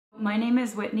My name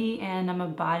is Whitney and I'm a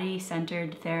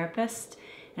body-centered therapist,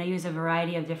 and I use a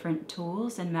variety of different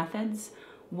tools and methods.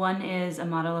 One is a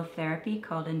model of therapy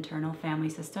called internal family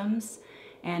systems,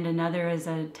 and another is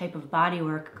a type of body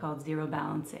work called zero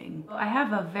balancing. I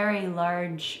have a very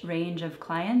large range of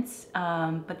clients,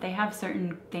 but they have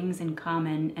certain things in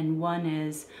common, and one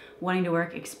is wanting to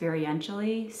work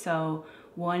experientially, so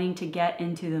wanting to get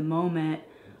into the moment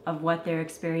of what their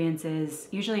experience is,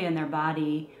 usually in their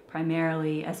body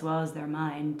primarily, as well as their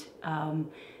mind.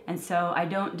 And so I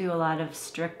don't do a lot of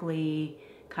strictly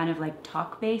kind of like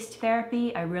talk-based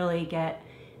therapy. I really get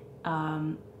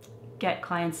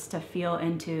clients to feel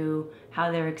into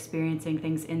how they're experiencing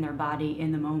things in their body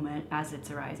in the moment as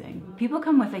it's arising. People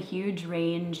come with a huge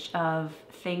range of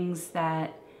things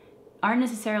that aren't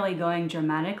necessarily going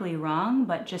dramatically wrong,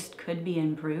 but just could be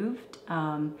improved.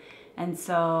 And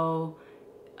so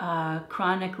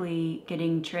chronically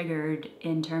getting triggered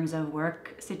in terms of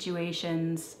work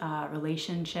situations,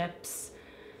 relationships,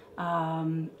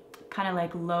 kind of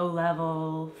like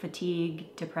low-level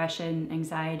fatigue, depression,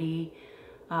 anxiety,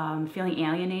 feeling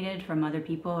alienated from other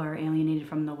people or alienated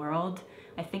from the world,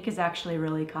 I think is actually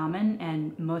really common,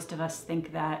 and most of us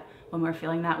think that when we're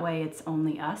feeling that way, it's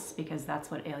only us, because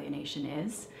that's what alienation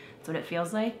is. That's what it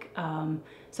feels like.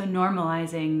 So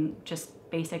normalizing just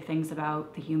basic things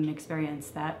about the human experience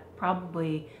that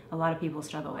probably a lot of people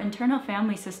struggle with. Internal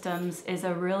family systems is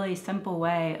a really simple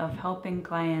way of helping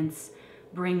clients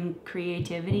bring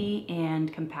creativity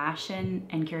and compassion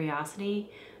and curiosity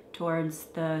towards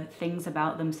the things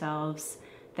about themselves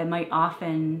that might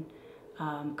often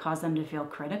cause them to feel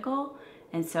critical.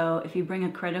 And so if you bring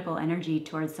a critical energy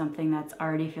towards something that's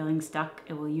already feeling stuck,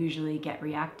 it will usually get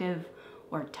reactive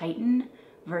or tighten,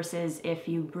 versus if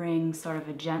you bring sort of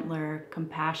a gentler,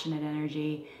 compassionate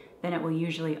energy, then it will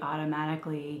usually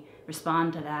automatically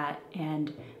respond to that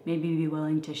and maybe be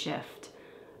willing to shift.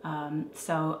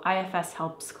 So IFS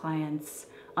helps clients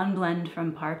unblend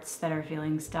from parts that are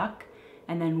feeling stuck,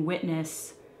 and then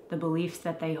witness the beliefs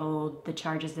that they hold, the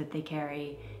charges that they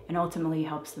carry, and ultimately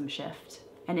helps them shift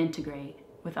and integrate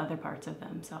with other parts of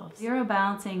themselves. Zero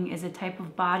balancing is a type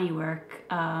of body work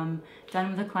done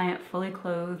with a client fully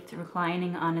clothed,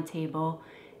 reclining on a table,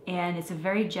 and it's a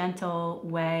very gentle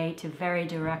way to very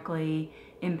directly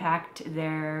impact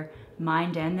their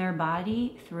mind and their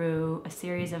body through a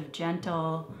series of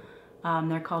gentle,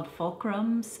 they're called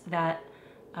fulcrums, that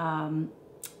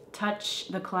touch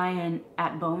the client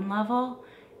at bone level.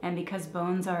 And because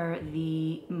bones are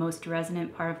the most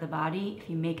resonant part of the body, if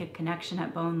you make a connection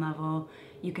at bone level,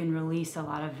 you can release a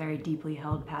lot of very deeply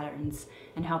held patterns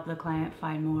and help the client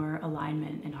find more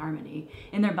alignment and harmony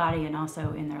in their body and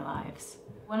also in their lives.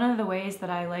 One of the ways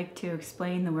that I like to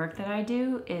explain the work that I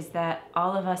do is that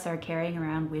all of us are carrying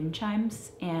around wind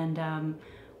chimes, and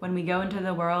when we go into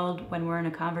the world, when we're in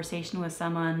a conversation with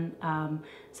someone,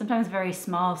 sometimes very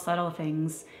small, subtle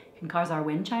things can cause our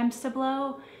wind chimes to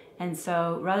blow. And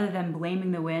so rather than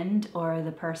blaming the wind or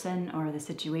the person or the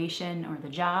situation or the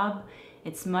job,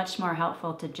 it's much more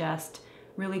helpful to just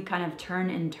really kind of turn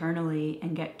internally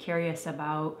and get curious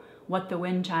about what the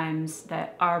wind chimes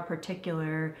that our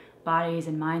particular bodies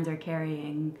and minds are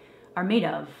carrying are made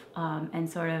of, and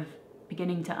sort of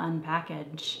beginning to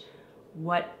unpackage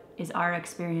what is our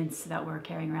experience that we're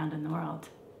carrying around in the world.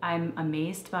 I'm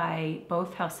amazed by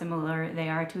both how similar they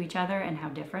are to each other and how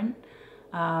different.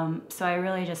 So I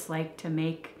really just like to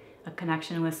make a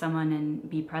connection with someone and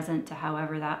be present to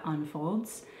however that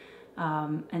unfolds.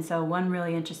 And so one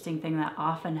really interesting thing that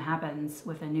often happens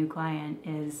with a new client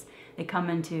is they come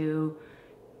into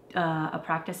a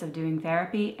practice of doing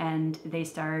therapy and they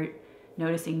start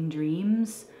noticing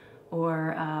dreams,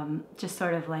 or just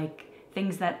sort of like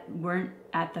things that weren't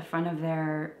at the front of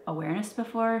their awareness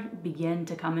before begin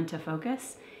to come into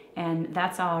focus. And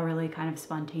that's all really kind of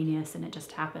spontaneous and it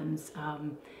just happens.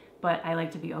 But I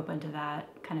like to be open to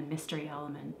that kind of mystery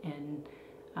element in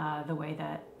the way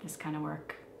that this kind of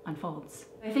work unfolds.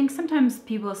 I think sometimes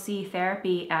people see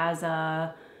therapy as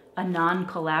a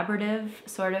non-collaborative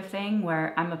sort of thing,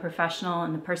 where I'm a professional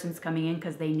and the person's coming in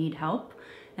because they need help.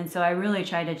 And so I really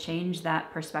try to change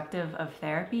that perspective of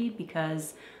therapy,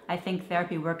 because I think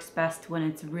therapy works best when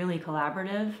it's really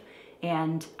collaborative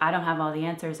and I don't have all the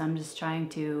answers. I'm just trying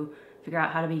to figure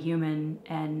out how to be human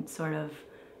and sort of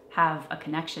have a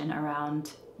connection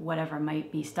around whatever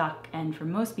might be stuck. And for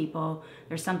most people,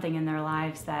 there's something in their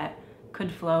lives that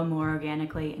could flow more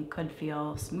organically and could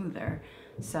feel smoother.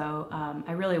 So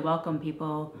I really welcome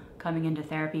people coming into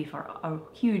therapy for a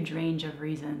huge range of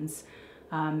reasons,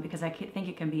 because I think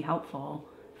it can be helpful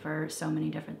for so many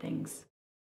different things.